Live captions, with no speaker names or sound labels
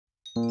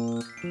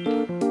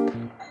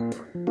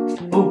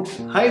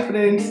ओह hi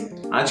friends,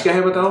 आज क्या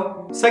है बताओ?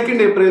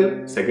 2 अप्रैल।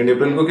 2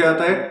 अप्रैल को क्या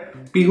आता है?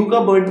 पीहू का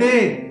बर्थडे।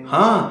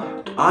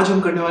 हाँ, तो आज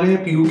हम करने वाले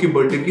हैं पीहू की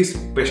बर्थडे की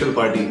स्पेशल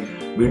पार्टी।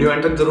 वीडियो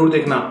एंड तक जरूर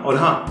देखना और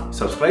हाँ,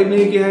 सब्सक्राइब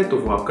नहीं किया है तो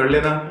वो आप कर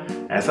लेना।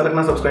 ऐसा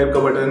रखना सब्सक्राइब का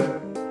बटन,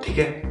 ठीक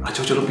है?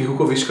 अच्छा चलो पीहू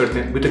को विश करते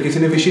हैं। अभी तक किसी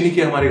ने विश ही नहीं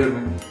किया हमारे घर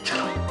में।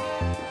 चलो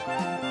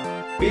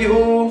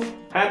Pihu,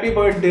 happy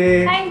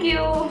birthday. Thank you.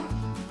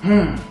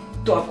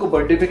 तो आपको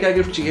बर्थडे पे क्या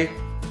गिफ्ट चाहिए?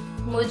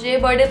 मुझे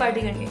बर्थडे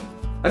पार्टी करनी है।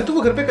 अरे तो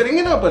वो घर पे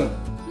करेंगे ना अपन।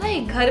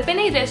 नहीं, घर पे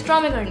नहीं,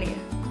 रेस्टोरेंट में करनी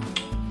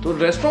है। तो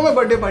रेस्टोरेंट में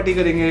बर्थडे पार्टी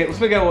करेंगे,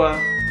 उसमें क्या हुआ?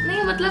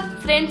 नहीं मतलब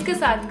फ्रेंड्स के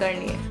साथ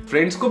करनी है।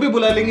 फ्रेंड्स को भी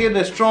बुला लेंगे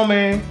रेस्टोरेंट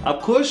में।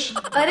 आप खुश?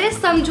 अरे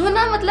समझो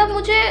ना, मतलब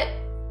मुझे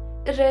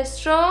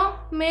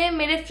रेस्टोरेंट में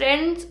मेरे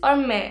फ्रेंड्स और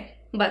मैं,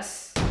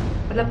 बस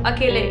मतलब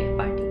अकेले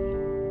पार्टी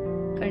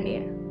करनी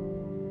है।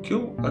 क्यों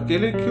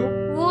अकेले क्यों?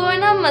 वो है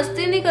ना,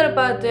 मस्ती नहीं कर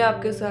पाते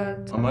आपके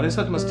साथ। हमारे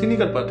साथ मस्ती नहीं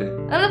कर पाते?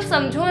 मतलब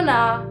समझो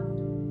ना।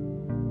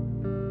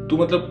 तू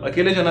मतलब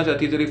अकेले जाना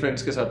चाहती है तेरी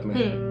फ्रेंड्स के साथ में?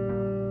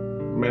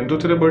 मैंने तो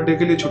तेरे बर्थडे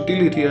के लिए छुट्टी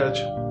ली थी आज,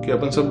 कि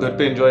अपन सब घर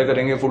पे एंजॉय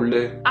करेंगे फुल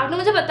डे। आपने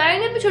मुझे बताया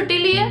नहीं, मैं छुट्टी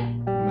ली है।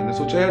 मैंने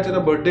सोचा यार तेरा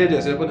बर्थडे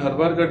जैसे अपन हर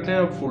बार करते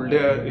हैं, फुल डे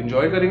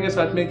एंजॉय करेंगे,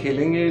 साथ में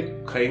खेलेंगे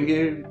खाएंगे।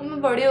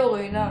 मैं बड़ी हो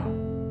गई ना।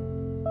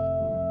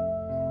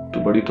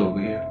 तू बड़ी तो हो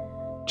गई है।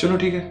 चलो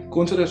ठीक है,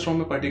 कौन से रेस्टोरेंट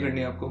में पार्टी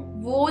करनी है आपको?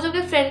 वो जो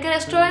कि फ्रेंड का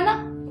रेस्टोरेंट है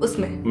ना,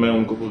 उसमें। मैं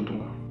उनको बोल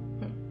दूंगा।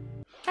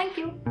 Thank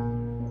you.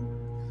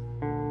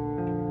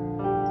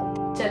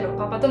 चलो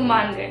पापा तो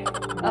मान गए।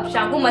 अब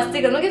शाम को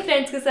मस्ती करूंगी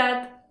फ्रेंड्स के साथ।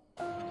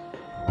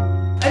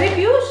 अरे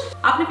पीयूष,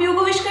 आपने पीहू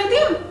को विश कर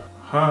दिया?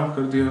 हाँ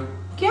कर दिया।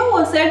 क्या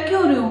हुआ, सैड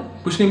क्यों हो रहे हो?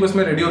 कुछ नहीं, बस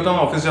मैं रेडी होता हूँ,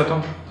 ऑफिस जाता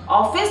हूँ।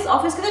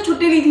 ऑफिस की तो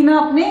छुट्टी ली थी ना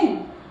आपने।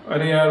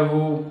 अरे यार वो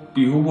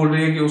पीहू बोल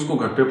रही है कि उसको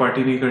घर पे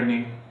पार्टी नहीं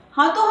करनी।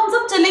 हाँ तो हम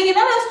सब चलेंगे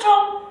ना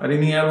रेस्टोरेंट। अरे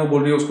नहीं यार, वो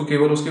बोल रही है उसको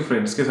केवल उसके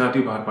फ्रेंड्स के साथ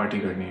ही बाहर पार्टी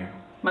करनी है।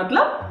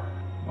 मतलब?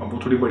 अब वो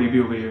थोड़ी बड़ी भी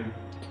हो गई है।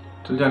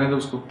 चल जाने दो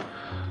उसको,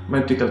 मैं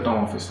निकलता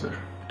हूँ ऑफिस फिर,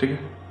 ठीक है?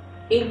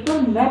 एक बार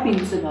मैं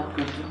पीहू से बात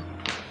करती हूँ।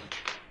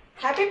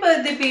 Happy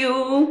birthday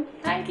Pihu.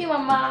 Thank you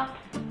मम्मा।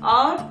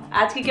 और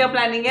आज की क्या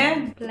प्लानिंग है?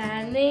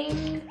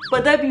 प्लानिंग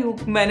पता है पीहू,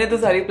 मैंने तो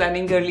सारी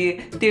प्लानिंग कर ली है।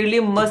 तेरे लिए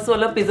मस्त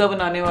वाला पिज्जा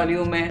बनाने वाली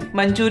हूँ मैं,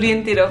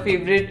 मंचूरियन तेरा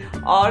फेवरेट,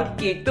 और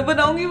केक तो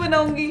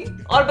बनाऊंगी।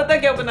 और पता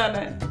क्या बनाना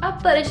है?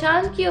 आप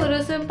परेशान क्यों हो रहे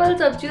हो? सिंपल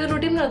सब्जी और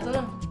रोटी बना दो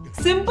ना।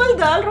 सिंपल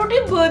दाल रोटी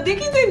बर्थडे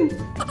के दिन?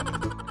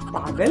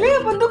 पागल है,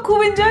 अपन तो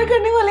खूब एंजॉय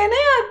करने वाले हैं ना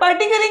यार।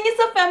 पार्टी करेंगे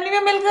सब फैमिली में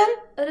मिलकर।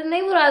 अरे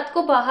नहीं, वो रात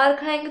को बाहर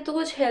खाएंगे तो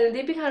कुछ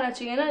हेल्दी भी खाना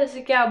चाहिए ना,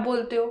 जैसे कि आप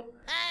बोलते हो।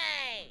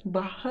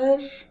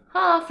 बाहर?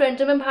 हाँ,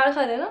 फ्रेंड्स में बाहर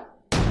खा रहे ना।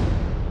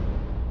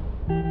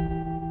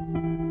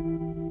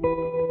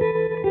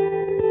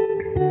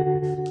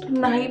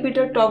 नहीं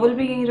बेटा, टॉवल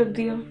भी यहीं रख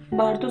दिया,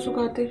 बाहर तो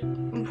सुखाते।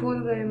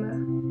 भूल गई मैं।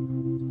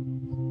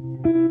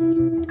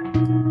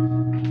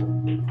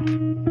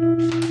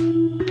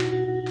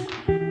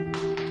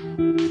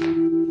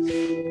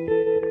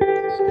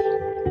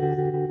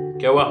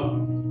 क्या हुआ?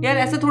 यार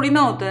ऐसा थोड़ी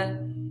ना होता है।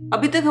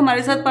 अभी तक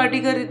हमारे साथ पार्टी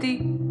कर रही थी,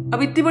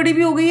 अब इतनी बड़ी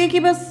भी हो गई है कि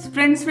बस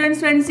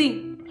फ्रेंड्स ही,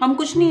 हम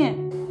कुछ नहीं है।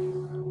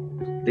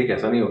 देख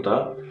ऐसा नहीं होता,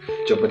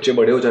 जब बच्चे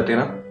बड़े हो जाते हैं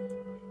ना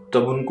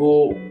तब उनको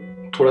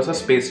थोड़ा सा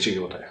स्पेस चाहिए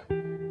होता है।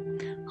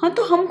 हाँ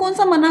तो हम कौन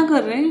सा मना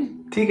कर रहे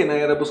हैं? ठीक है ना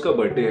यार, अब उसका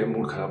बर्थडे है,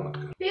 मूड खराब मत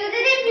कर।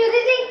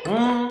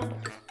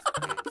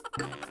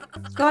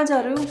 कहाँ जा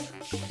रहे हो?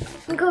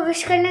 उनको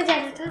विश करने जा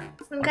रहा था,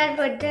 उनका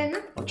बर्थडे है ना।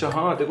 अच्छा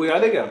हाँ, तेरे को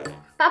याद है क्या?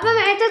 पापा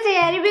मैंने तो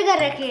तैयारी भी कर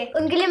रखी है,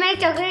 उनके लिए मैंने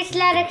चॉकलेट्स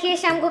ला रखी है,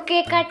 शाम को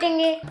केक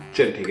काटेंगे।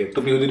 चल ठीक है,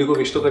 तो पीहू दीदी को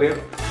विश तो करें।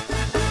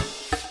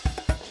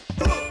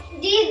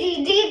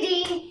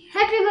 दीदी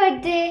हैप्पी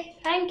बर्थडे।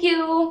 Thank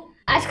you.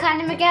 आज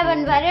खाने में क्या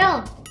बनवा रहे हो?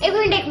 एक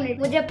मिनट,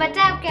 मुझे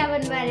पता है आप क्या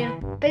बनवा रहे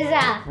हो।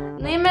 पिज्जा?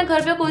 नहीं, मैं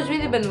घर पे कुछ भी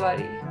नहीं बनवा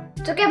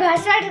रही। तो क्या बाहर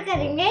से ऑर्डर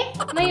करेंगे?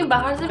 नहीं,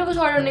 बाहर से तो कुछ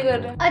ऑर्डर नहीं कर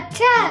रहे।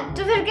 अच्छा,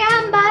 तो फिर क्या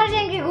हम बाहर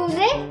जाएंगे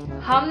घूमने?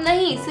 हम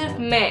नहीं, सिर्फ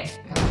मैं।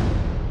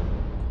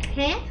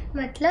 हैं?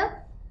 मतलब?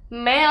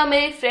 मैं और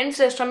मेरी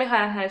फ्रेंड्स रेस्टोरेंट में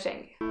खाना खाना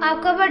चाहेंगे।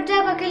 आपका बर्थडे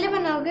आप अकेले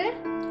बनाओगे?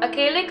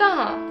 अकेले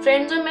कहाँ,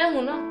 फ्रेंड्स में मैं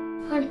हूँ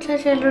ना। अच्छा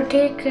चलो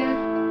ठीक है।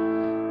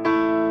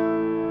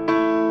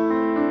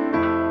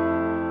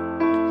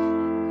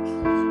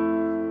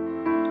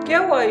 क्या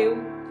हुआ आयु?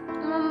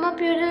 मम्मा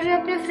प्यूरी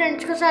अपने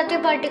फ्रेंड्स के साथ ही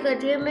पार्टी कर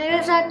रही है,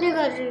 मेरे साथ नहीं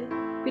कर रही।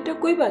 बेटा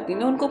कोई बात नहीं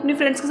ना, उनको अपने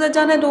फ्रेंड्स के साथ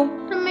जाने दो।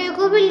 तो मेरे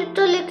को भी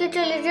तो लेके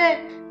चले जाए,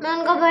 मैं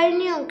उनका भाई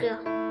नहीं हूँ क्या?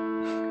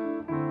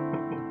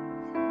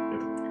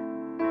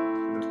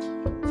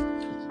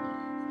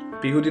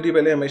 पीहू दीदी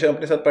पहले हमेशा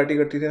अपने साथ पार्टी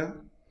करती थी ना,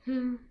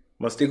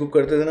 मस्ती खूब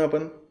करते थे ना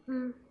अपन।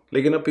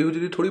 लेकिन अब पीहू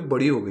दीदी थोड़ी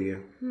बड़ी हो गई है,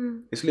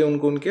 इसलिए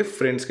उनको उनके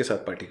फ्रेंड्स के साथ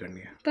पार्टी करनी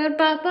है। पर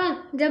पापा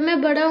जब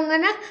मैं बड़ा होऊंगा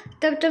ना,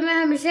 तब तो मैं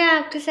हमेशा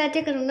आपके साथ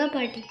ही करूंगा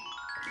पार्टी।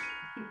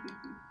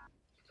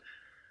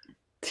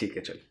 ठीक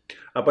है चल,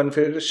 अपन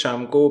फिर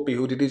शाम को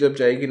पीहू दीदी जब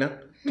जाएगी ना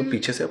तो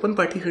पीछे से अपन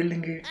पार्टी कर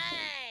लेंगे,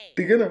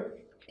 ठीक है ना?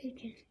 ठीक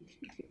है।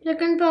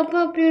 लेकिन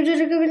पापा पीहू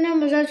दीदी के बिना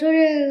मजा थोड़ी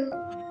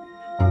आएगा।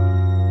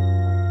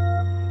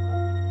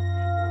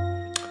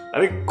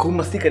 अरे खूब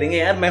मस्ती करेंगे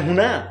यार, मैं हूं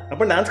ना,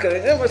 अपन डांस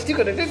करेंगे, मस्ती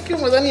करेंगे, क्यों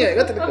मजा नहीं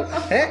आएगा तेरे को,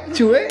 हैं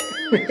चूहे?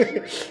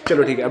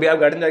 चलो ठीक है, अभी आप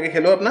गार्डन जाके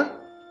खेलो अपना,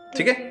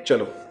 ठीक है,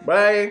 चलो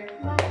बाय।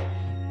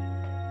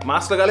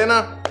 मास्क लगा लेना।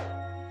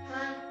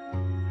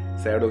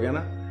 सैड हो गया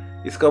ना,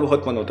 इसका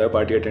बहुत मन होता है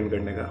पार्टी अटेंड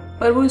करने का,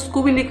 पर वो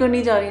इसको भी लेकर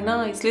नहीं जा रही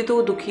ना, इसलिए तो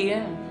वो दुखी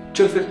है।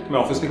 चल फिर मैं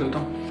ऑफिस निकलता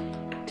हूँ।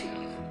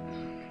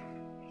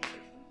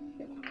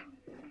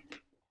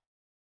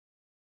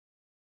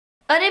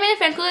 अरे मैंने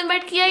फ्रेंड्स को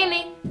इनवाइट किया ही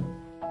नहीं,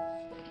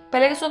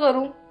 पहले किसको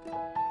करूं?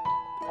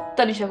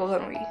 तनिषा को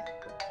करूंगी।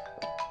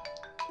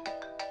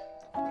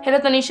 Hello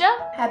Tanisha.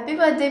 Happy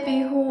birthday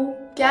Pihu,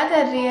 क्या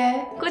कर रही है?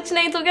 कुछ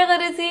नहीं, तो क्या कर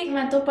रही थी?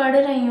 मैं तो पढ़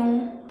रही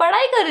हूँ।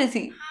 पढ़ाई कर रही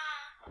थी?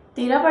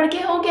 तेरा पढ़ के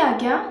हो गया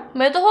क्या?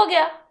 मैं तो हो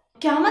गया।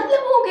 क्या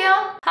मतलब हो गया?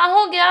 हाँ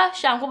हो गया,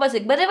 शाम को बस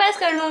एक बार रिवाइज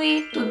कर लूंगी।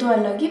 तो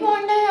अलग ही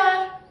बॉन्ड है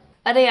यार।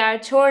 अरे यार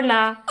छोड़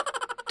ना,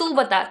 तू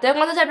बता तेरा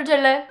कौन सा चैप्टर चल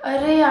रहा है?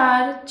 अरे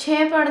यार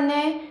 6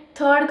 पढ़ने,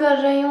 3rd कर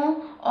रही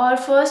हूँ और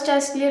फर्स्ट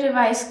टेस्ट के लिए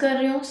रिवाइज कर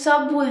रही हूँ,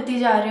 सब भूलती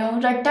जा रही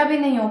हूँ, रट्टा भी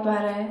नहीं हो पा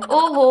रहा है।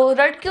 ओहो,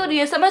 रट क्यों रही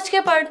है, समझ के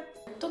पढ़।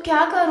 तो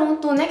क्या करूँ,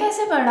 तूने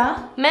कैसे पढ़ा?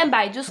 मैं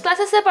बायजूस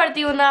क्लासेस से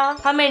पढ़ती हूँ ना,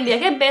 हम इंडिया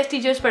के बेस्ट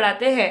टीचर्स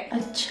पढ़ाते हैं।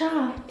 अच्छा,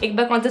 एक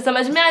बार कॉन्सेप्ट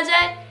समझ में आ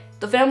जाए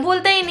तो फिर हम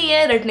भूलते ही नहीं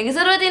है, रटने की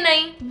जरूरत ही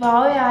नहीं।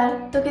 वाह यार,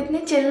 तो कितनी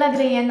चिल लग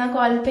रही है ना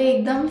कॉल पे,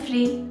 एकदम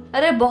फ्री।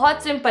 अरे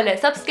बहुत सिंपल है,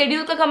 सब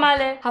स्केड्यूल का कमाल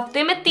है।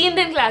 हफ्ते में 3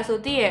 दिन क्लास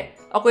होती है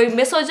और कोई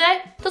मिस हो जाए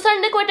तो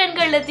संडे को अटेंड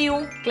कर लेती हूँ।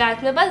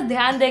 क्लास में बस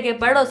ध्यान दे के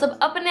पढ़ो, सब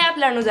अपने आप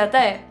लर्न हो जाता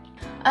है।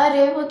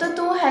 अरे वो तो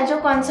तू है जो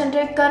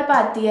कंसंट्रेट कर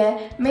पाती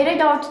है, मेरे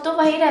डाउट्स तो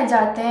वही रह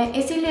जाते हैं,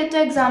 इसीलिए तो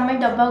एग्जाम में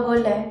डब्बा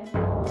गोल है।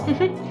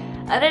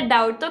 अरे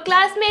डाउट तो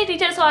क्लास में ही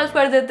टीचर सॉल्व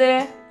कर देते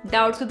हैं,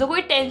 डाउट्स की तो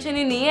कोई टेंशन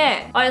ही नहीं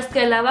है। और इसके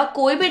अलावा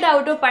कोई भी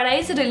डाउट हो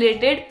पढ़ाई से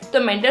रिलेटेड तो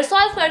मेंटर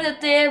सॉल्व कर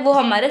देते हैं, वो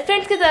हमारे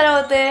फ्रेंड्स की तरह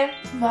होते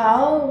हैं।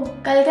 वाओ,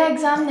 कल का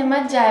एग्जाम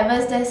निमट जाए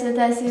बस जैसे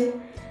तैसे।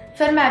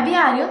 फिर मैं भी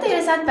आ रही हूँ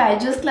तेरे साथ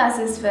बायजूस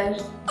क्लासेस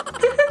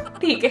पर।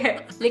 ठीक है,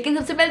 लेकिन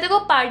सबसे पहले तेरे को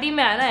पार्टी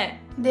में आना है।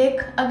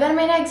 देख, अगर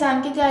मेरा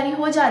एग्जाम की तैयारी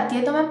हो जाती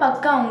है तो मैं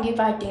पक्का आऊंगी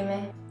पार्टी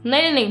में।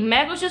 नहीं नहीं,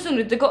 मैं कुछ नहीं सुन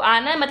रही, तेरे को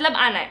आना है मतलब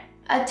आना है।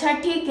 अच्छा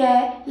ठीक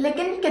है,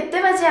 लेकिन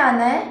कितने बजे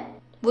आना है?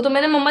 वो तो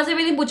मैंने मम्मा से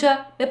भी नहीं पूछा,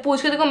 मैं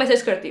पूछ के तेरे को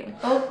मैसेज करती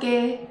हूँ। ओके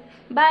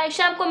बाय,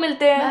 शाम को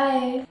मिलते हैं।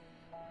 बाय।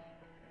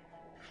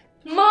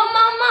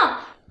 मम्मा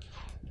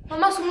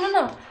मम्मा सुनो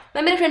ना,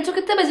 मैं मेरे फ्रेंड्स को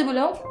कितने बजे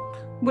बुलाऊं?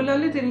 बुला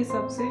ले तेरे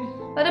हिसाब से।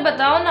 अरे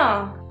बताओ ना।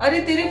 अरे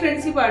तेरे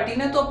फ्रेंड्स की पार्टी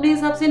ना, तो अपने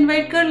हिसाब से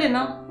इनवाइट कर लेना।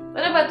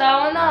 अरे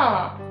बताओ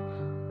ना।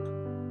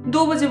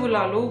 2 बजे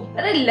बुला लो।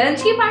 अरे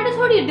लंच की पार्टी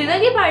थोड़ी डिनर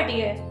की पार्टी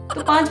है।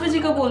 तो 5 बजे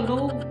का बोल दो।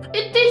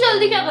 इतनी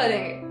जल्दी क्या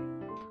करेंगे?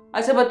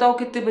 अच्छा बताओ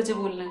कितने बजे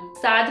बोलना है?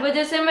 7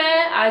 बजे से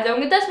मैं आ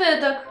जाऊंगी 10 बजे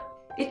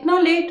तक। इतना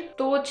लेट?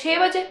 तो 6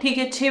 बजे। ठीक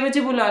है 6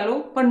 बजे बुला लो,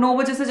 पर 9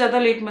 बजे से ज्यादा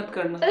लेट मत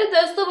करना। अरे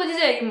 10 तो बजे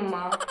जाएगी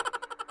मम्मा।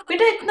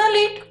 बेटा इतना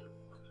लेट?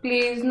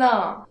 प्लीज ना।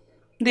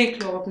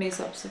 देख लो अपने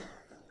हिसाब से।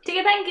 ठीक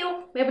है, थैंक यू।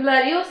 मैं बुला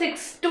रही हूँ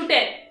 6 to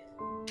 10।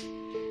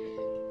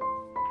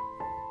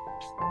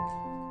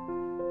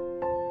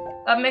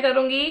 अब मैं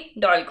करूंगी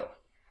डॉल को।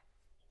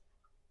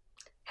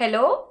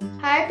 Hello.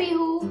 Hi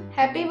Pihu,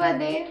 happy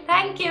birthday.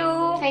 Thank you.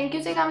 Thank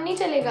you से काम नहीं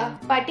चलेगा,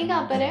 पार्टी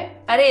कहाँ पर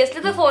है? अरे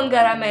इसलिए तो फोन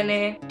करा मैंने।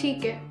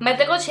 ठीक है। मैं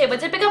तेरे को 6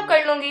 बजे पिकअप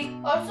कर लूंगी।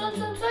 और सुन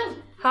सुन सुन,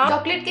 हाँ?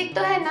 चॉकलेट केक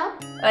तो है ना?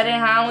 अरे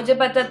हाँ मुझे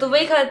पता, तू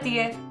वही खाती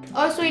है।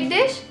 और स्वीट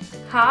डिश?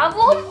 हाँ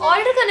वो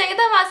ऑर्डर करेंगे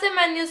था वहां से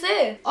मेन्यू से।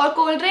 और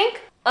कोल्ड ड्रिंक?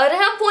 अरे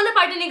हम फोन में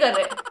पार्टी नहीं कर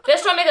रहे,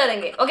 रेस्टोरेंट में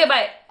करेंगे। Okay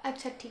bye.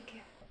 अच्छा ठीक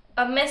है।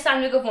 अब मैं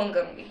सानवी को फोन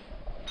करूंगी।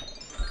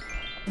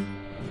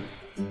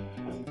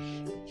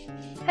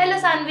 Hello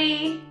Saanvi.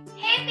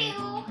 Hey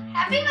Pihu,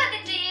 happy birthday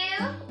to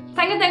you.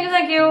 Thank you thank you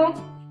thank you.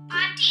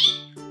 Party?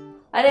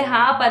 अरे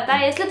हाँ पता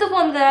है, इसलिए तो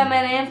फोन करा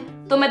मैंने।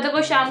 तो मैं तेरे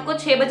को शाम को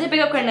 6 बजे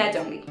पिकअप करने आ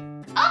जाऊंगी।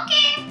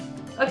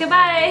 ओके। Okay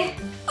bye.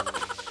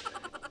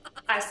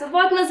 आज तो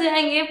बहुत मजे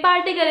आएंगे,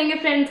 पार्टी करेंगे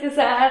फ्रेंड्स के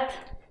साथ।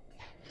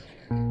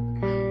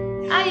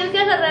 आयु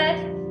क्या कर रहा है?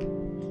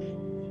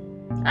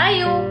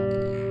 आयु।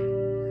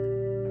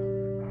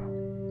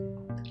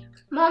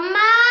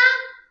 मम्मा।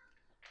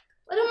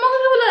 अरे मम्मा को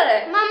क्यों बुला रहा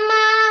है? मम्मा।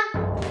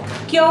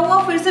 क्या हुआ,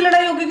 फिर से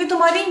लड़ाई हो गई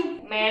तुम्हारी?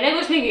 मैंने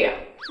कुछ नहीं किया।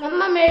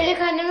 मम्मा मेरे लिए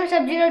खाने में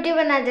सब्जी रोटी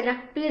बना देना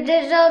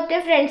प्लीज। जाओ, अपने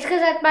फ्रेंड्स के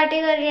साथ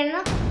पार्टी कर रही है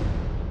ना।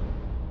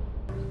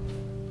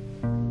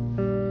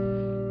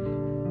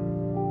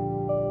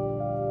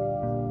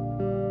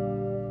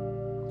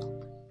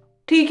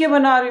 ठीक है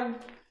बना रही हूँ।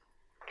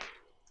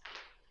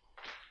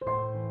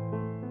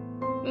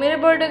 मेरे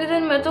बर्थडे के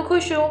दिन मैं तो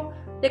खुश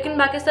हूँ, लेकिन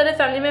बाकी सारे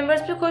फैमिली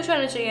मेंबर्स भी खुश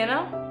होने चाहिए ना।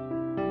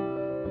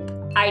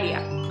 आइडिया।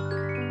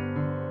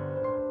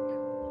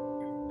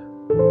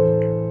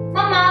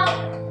 मम्मा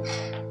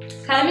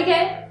खाने में क्या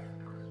है?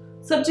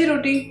 सब्जी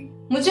रोटी।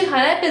 मुझे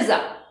खाना है पिज्जा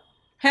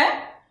है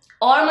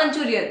और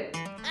मंचूरियन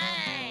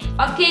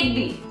और केक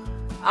भी।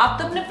 आप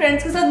तो अपने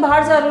फ्रेंड्स के साथ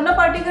बाहर जा रहे हो ना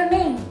पार्टी करने।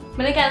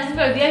 मैंने कैंसिल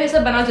कर दिया, ये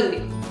सब बनाओ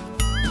जल्दी।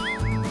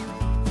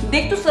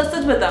 देख तू सच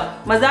सच बता,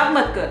 मजाक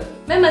मत कर।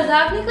 मैं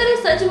मजाक नहीं कर रही,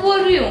 सच बोल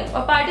रही हूँ।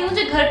 और पार्टी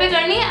मुझे घर पे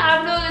करनी है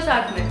आप लोगों के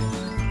साथ में।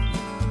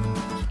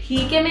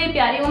 ठीक है मेरी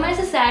प्यारी मम्मा,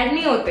 ऐसे सैड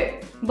नहीं होते,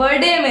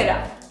 बर्थडे है मेरा।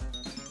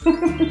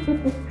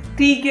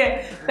 ठीक है,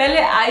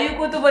 पहले आयु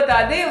को तो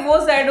बता दे, वो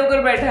साइड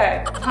होकर बैठा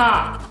है।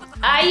 हाँ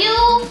आयु,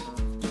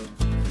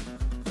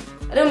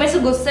 अरे मेरे से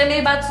गुस्से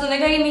मेरी बात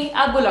सुनेगा ही नहीं,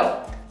 आप बुलाओ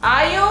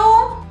आयु।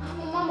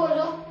 मम्मा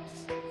बोलो।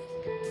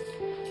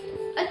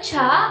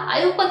 अच्छा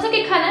आयु, कौन सा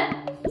केक खाना है,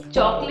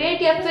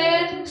 चॉकलेट या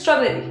फिर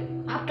स्ट्रॉबेरी?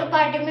 आप तो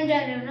पार्टी में जा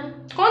रहे हो ना?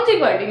 कौन सी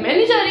पार्टी? मैं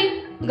नहीं जा रही,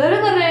 घर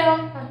में कर रहे हो।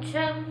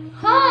 अच्छा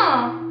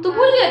हाँ, तू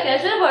भूल गया क्या,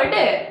 मेरा बर्थडे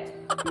है।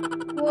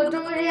 वो तो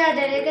मुझे याद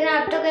है, लेकिन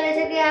आप तो कह रहे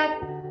थे कि आप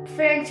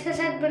फ्रेंड्स के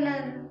साथ बना रहे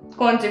हो।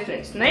 कौन से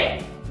फ्रेंड्स? नहीं,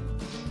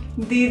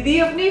 दीदी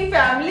अपनी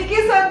फैमिली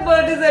के साथ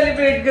बर्थडे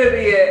सेलिब्रेट कर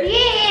रही है।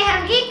 ये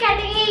हम केक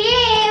काटेंगे, ये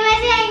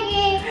मजे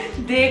आएंगे।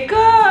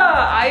 देखा,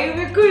 आयु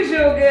भी खुश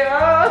हो गया।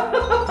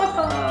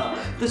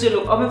 तो चलो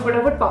अब मैं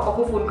फटाफट पापा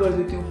को फोन कर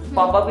देती हूँ।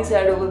 पापा भी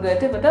सैड होकर गए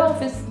थे पता है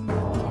ऑफिस।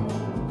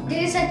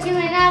 दीदी सच्ची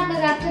में ना, आप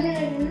मजाक तो नहीं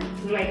कर रहे ना?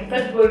 मैं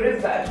सच बोल रही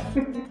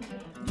हूँ।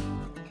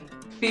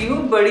 पीहू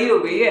बड़ी हो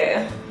गई है।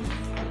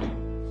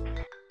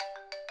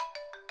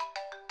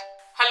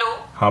 हेलो।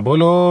 हाँ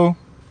बोलो।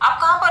 आप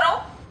कहाँ पर हो?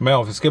 मैं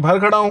ऑफिस के बाहर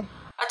खड़ा हूँ।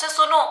 अच्छा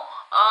सुनो,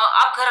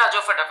 आप घर आ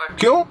जाओ फटाफट।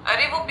 क्यों?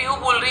 अरे वो पीहू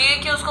बोल रही है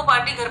कि उसको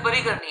पार्टी घर पर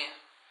ही करनी है।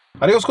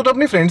 अरे उसको तो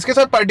अपनी फ्रेंड्स के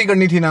साथ पार्टी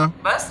करनी थी ना।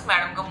 बस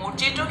मैडम का मूड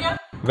चेंज हो गया।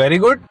 Very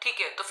good. ठीक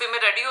है, तो फिर मैं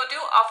रेडी होती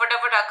हूँ, आप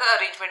फटाफट आकर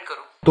अरेंजमेंट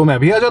करो। तो मैं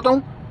भी आ जाता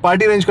हूँ।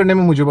 पार्टी अरेंज करने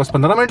में मुझे बस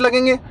 15 मिनट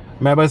लगेंगे।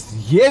 मैं बस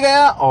ये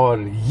गया और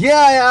ये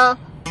आया।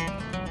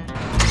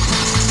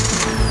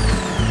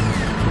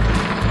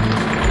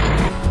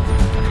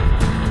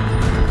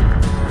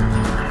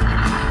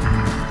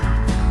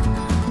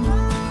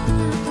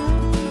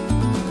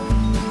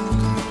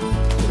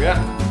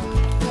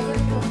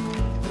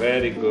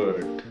 Very good.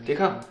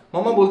 देखा,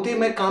 मम्मा बोलती है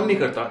मैं काम नहीं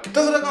करता,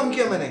 कितना सारा काम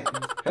किया मैंने,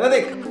 है ना।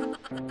 देख,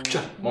 चल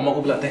मम्मा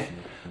को बुलाते हैं।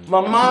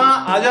 मम्मा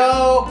आ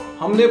जाओ,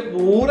 हमने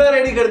पूरा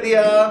रेडी कर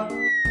दिया।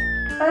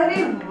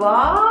 अरे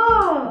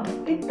वाह,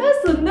 कितना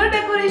सुंदर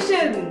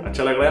डेकोरेशन।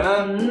 अच्छा लग रहा है ना?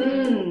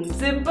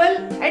 सिंपल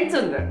एंड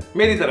सुंदर,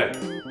 मेरी तरह।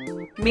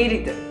 मेरी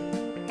तरह।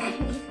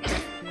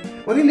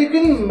 अरे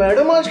लेकिन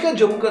मैडम आज क्या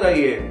जम कर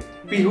आई है?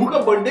 पीहू का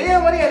बर्थडे है,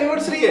 हमारी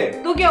एनिवर्सरी है।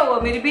 तो क्या हुआ,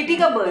 मेरी बेटी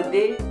का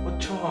बर्थडे।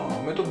 अच्छा,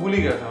 मैं तो भूल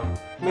ही गया था,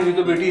 मेरी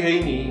तो बेटी है ही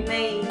नहीं।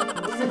 नहीं,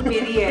 वो सिर्फ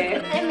मेरी है।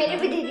 अरे मेरी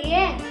भी दीदी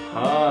है।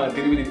 हाँ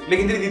तेरी भी दीदी,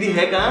 लेकिन तेरी दीदी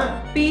है कहाँ?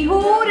 पीहू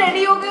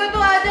रेडी हो गए तो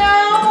आ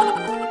जाओ।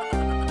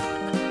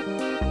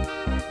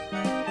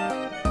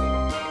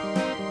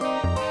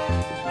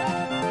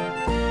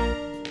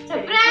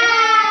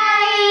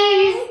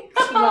 सरप्राइज!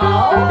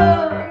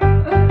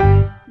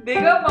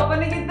 देखा पापा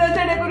ने कितना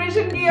अच्छा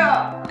डेकोरेशन किया।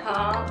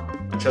 हाँ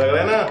अच्छा लग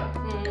रहा है ना?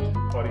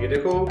 और ये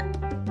देखो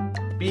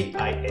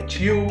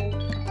PIHU,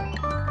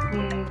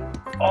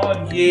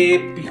 और ये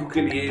पीहू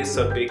के लिए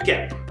सर पे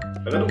कैप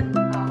लगा दो।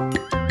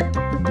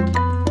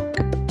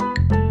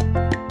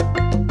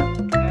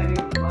 अरे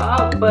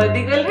वाह,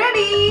 बर्थडे गर्ल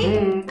रेडी।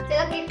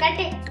 चलो केक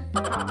काटे।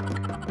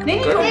 नहीं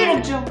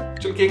रुक जाओ।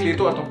 चल केक ले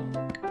तो आता हूँ।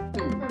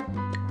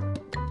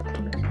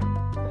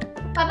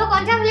 पापा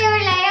कौन सा फ्लेवर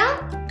लाए हो?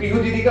 पीहू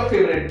दीदी का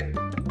फेवरेट।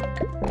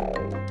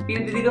 पीहू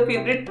दीदी का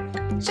फेवरेट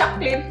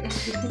चॉकलेट।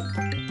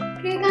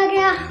 केक आ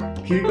गया।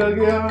 केक आ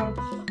गया।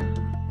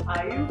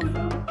 आयु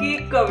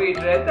केक का वेट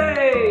रहता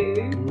है।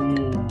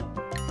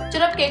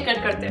 चलो अब केक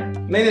कट करते हैं।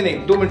 नहीं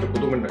 2 मिनट रुको,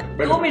 2 मिनट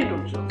बैठो। 2 मिनट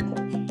रुक जाओ।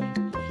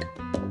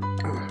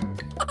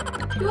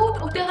 क्यों,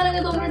 अब क्या करेंगे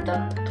 2 मिनट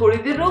तक? थोड़ी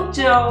देर रुक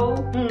जाओ।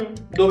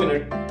 2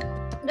 मिनट।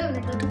 2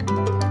 मिनट।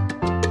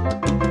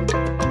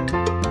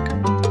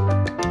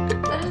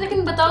 अरे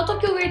लेकिन बताओ तो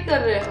क्यों वेट कर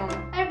रहे हो?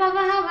 अरे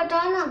पापा हाँ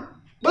बताओ ना।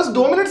 बस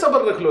 2 मिनट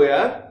सब्र रख लो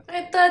यार।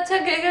 इतना अच्छा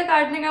केक है,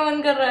 काटने का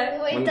मन कर रहा है।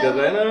 वही मन तो। कर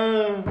रहा है ना।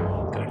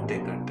 काटते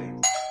काटते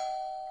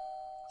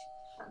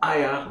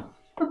आया।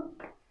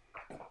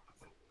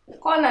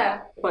 कौन आया?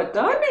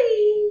 पता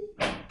नहीं।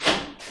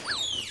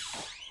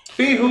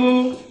 पीहू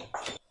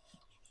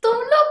तुम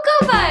लोग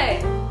कब आए?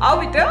 आओ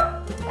बेटा।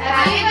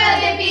 Happy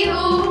birthday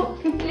Pihu.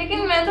 लेकिन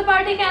मैं तो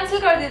पार्टी कैंसिल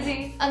कर दी थी।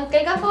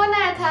 अंकल का फोन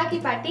आया था कि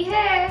पार्टी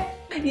है।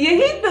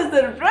 यही तो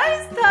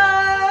सरप्राइज था।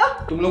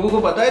 तुम लोगों को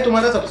पता है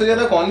तुम्हारा सबसे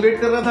ज्यादा कौन वेट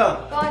कर रहा था?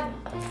 कौन?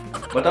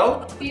 बताओ।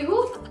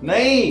 पीहू?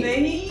 नहीं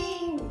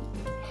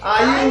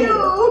आयु,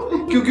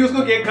 क्योंकि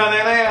उसको केक खाना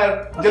है ना यार।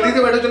 जल्दी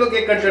से बैठो, चलो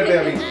केक कट करते हैं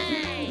अभी।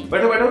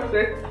 बैठो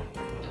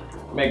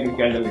मैं एक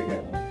कैंडल लेके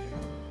आया।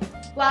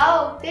 वाओ,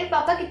 तेरे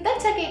पापा कितना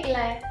अच्छा केक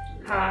लाए।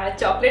 हाँ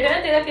चॉकलेट है ना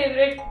तेरा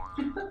फेवरेट।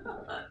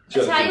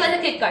 सारी वाला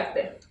केक काटते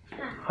हैं।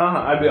 हाँ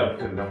अभी आप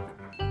चल जाओ।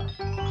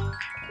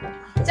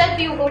 चल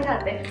पीहू को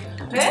उठाते हैं।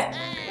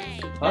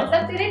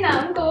 मतलब तेरे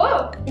नाम को।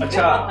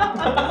 अच्छा।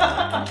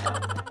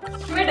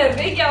 मैं डर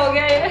गई, क्या हो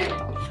गया ये?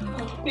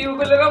 पीहू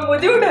को लगा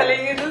मुझे उठा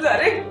लेंगे तो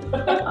सारे।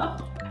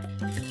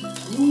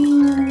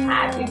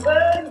 Happy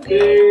birthday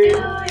to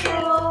you,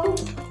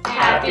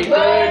 happy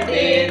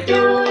birthday to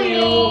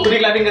you. पूरी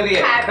क्लैपिंग कर रही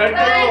है। खड़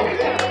करो।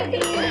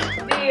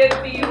 डियर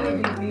पीहू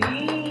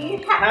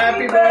दीदी,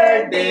 हैप्पी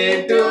बर्थडे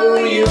टू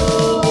यू।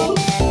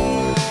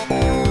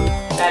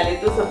 पहले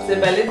तो सबसे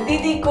पहले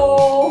दीदी को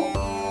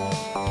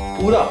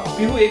पूरा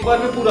पीहू एक बार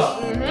में पूरा।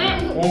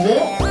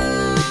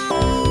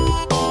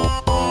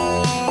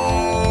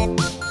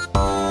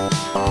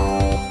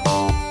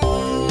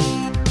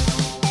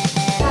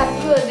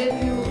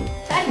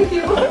 Thank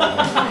you.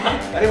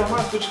 अरे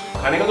मामा कुछ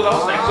खाने का तो लाओ,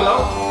 स्नैक्स तो लाओ।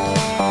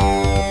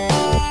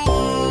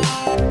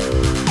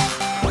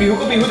 पीहू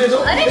को पीहू दे दो।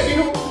 अरे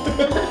पीहू।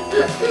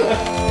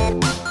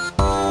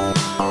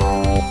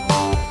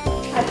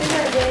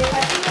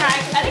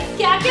 अरे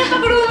क्या क्या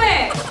पकड़ूं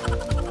मैं?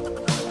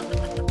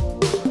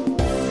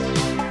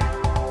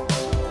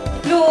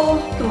 लो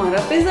तुम्हारा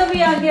पिज्जा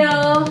भी आ गया।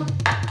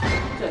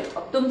 चलो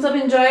अब तुम सब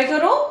एंजॉय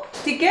करो,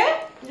 ठीक है?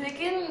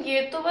 लेकिन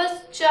ये तो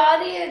बस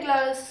 4 ही है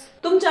ग्लास।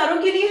 तुम चारों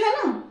के लिए है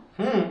ना?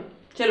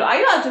 चलो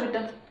आइए, आ जाओ बेटा।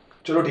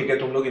 चलो ठीक है,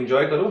 तुम लोग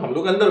एंजॉय करो, हम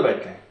लोग अंदर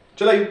बैठते हैं।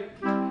 चलो आइए,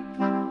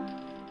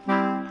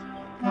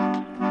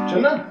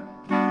 चलना।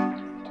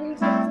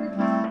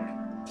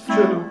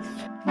 चलो।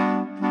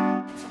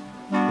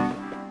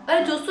 अरे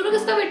दोस्तों लोग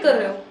किसका वेट कर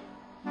रहे हो?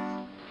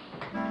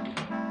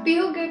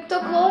 पीहू गेट तो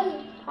खोल।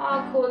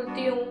 हाँ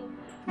खोलती हूँ।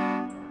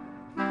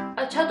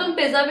 अच्छा तुम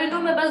पिज्जा भी लो,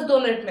 मैं बस 2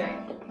 मिनट में आई।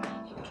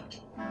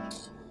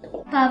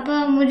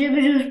 पापा मुझे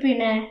भी जूस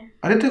पीना है।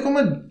 अरे देखो,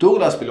 मैं 2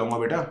 ग्लास पिलाऊंगा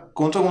बेटा।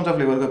 कौन सा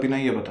फ्लेवर का पीना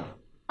है ये बता।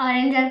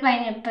 ऑरेंज और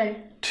पाइनएप्पल।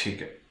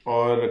 ठीक है,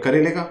 और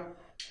करेले का?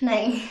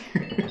 नहीं।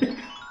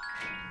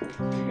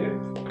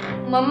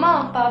 मम्मा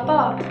पापा।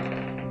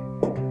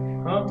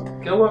 हाँ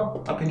क्या हुआ?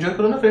 आप एंजॉय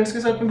करो ना फ्रेंड्स के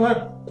साथ में बाहर।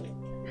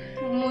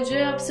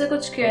 मुझे आपसे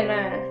कुछ कहना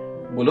है।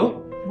 बोलो।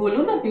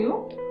 बोलो ना पीहू।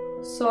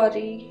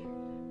 सॉरी।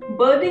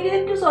 बर्थडे के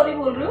दिन क्यों सॉरी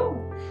बोल रहे हो?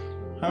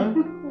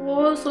 हाँ?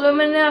 वो सुबह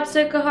मैंने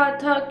आपसे कहा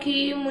था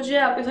कि मुझे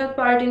आपके साथ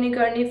पार्टी नहीं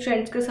करनी,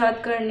 फ्रेंड्स के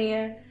साथ करनी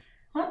है।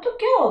 हाँ तो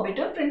क्या हुआ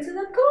बेटा, फ्रेंड्स के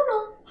साथ करो ना।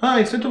 हाँ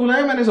इसलिए तो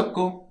बुलाया मैंने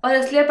सबको। और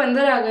इसलिए आप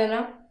अंदर आ गए ना।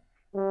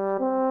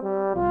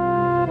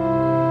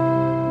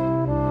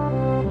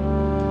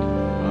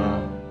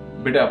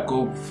 बेटा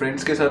आपको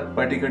फ्रेंड्स के साथ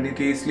पार्टी करनी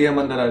थी इसलिए हम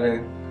अंदर आ गए।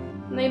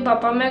 नहीं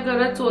पापा, मैं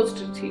गलत सोच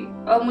रही थी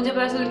और मुझे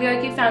पता चल गया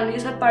कि फैमिली के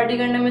साथ पार्टी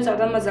करने में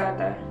ज्यादा मजा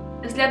आता है,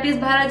 इसलिए आप प्लीज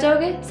बाहर आ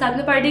जाओगे, साथ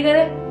में पार्टी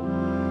करें।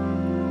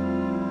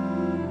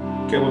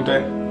 क्या बोलता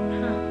है?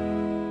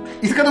 हाँ।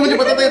 इसका तो मुझे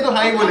पता था, ये तो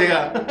हाँ ही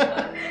बोलेगा।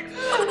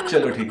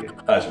 चलो ठीक है,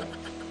 आ जाओ।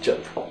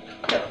 चलो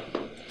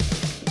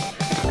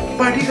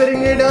पार्टी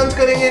करेंगे, डांस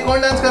करेंगे।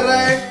 कौन डांस कर रहा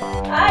है?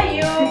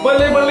 आयु।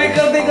 बल्ले बल्ले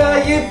कर देगा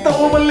ये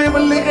तो, बल्ले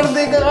बल्ले कर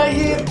देगा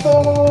ये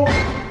तो।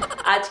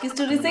 आज की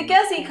स्टोरी से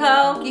क्या सीखा?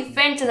 कि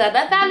फ्रेंड्स से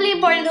ज्यादा फैमिली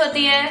इंपॉर्टेंट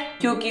होती है।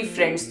 क्योंकि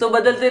फ्रेंड्स तो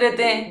बदलते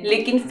रहते हैं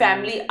लेकिन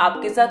फैमिली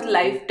आपके साथ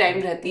लाइफ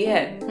टाइम रहती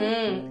है।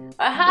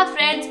 और हाँ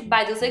फ्रेंड्स,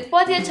 बायजूस एक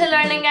बहुत ही अच्छा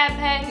लर्निंग ऐप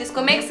है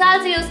जिसको मैं 1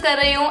 साल से यूज कर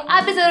रही हूँ,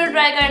 आप भी जरूर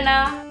ट्राई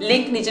करना।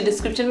 लिंक नीचे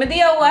डिस्क्रिप्शन में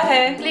दिया हुआ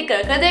है, क्लिक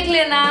कर देख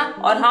लेना।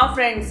 और हाँ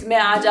फ्रेंड्स, मैं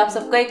आज आप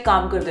सबका एक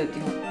काम कर देती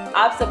हूँ,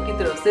 आप सबकी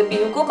तरफ से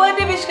पीहू को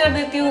बर्थडे विश कर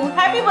देती हूँ।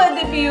 Happy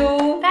birthday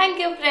Pihu.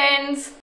 Thank you friends.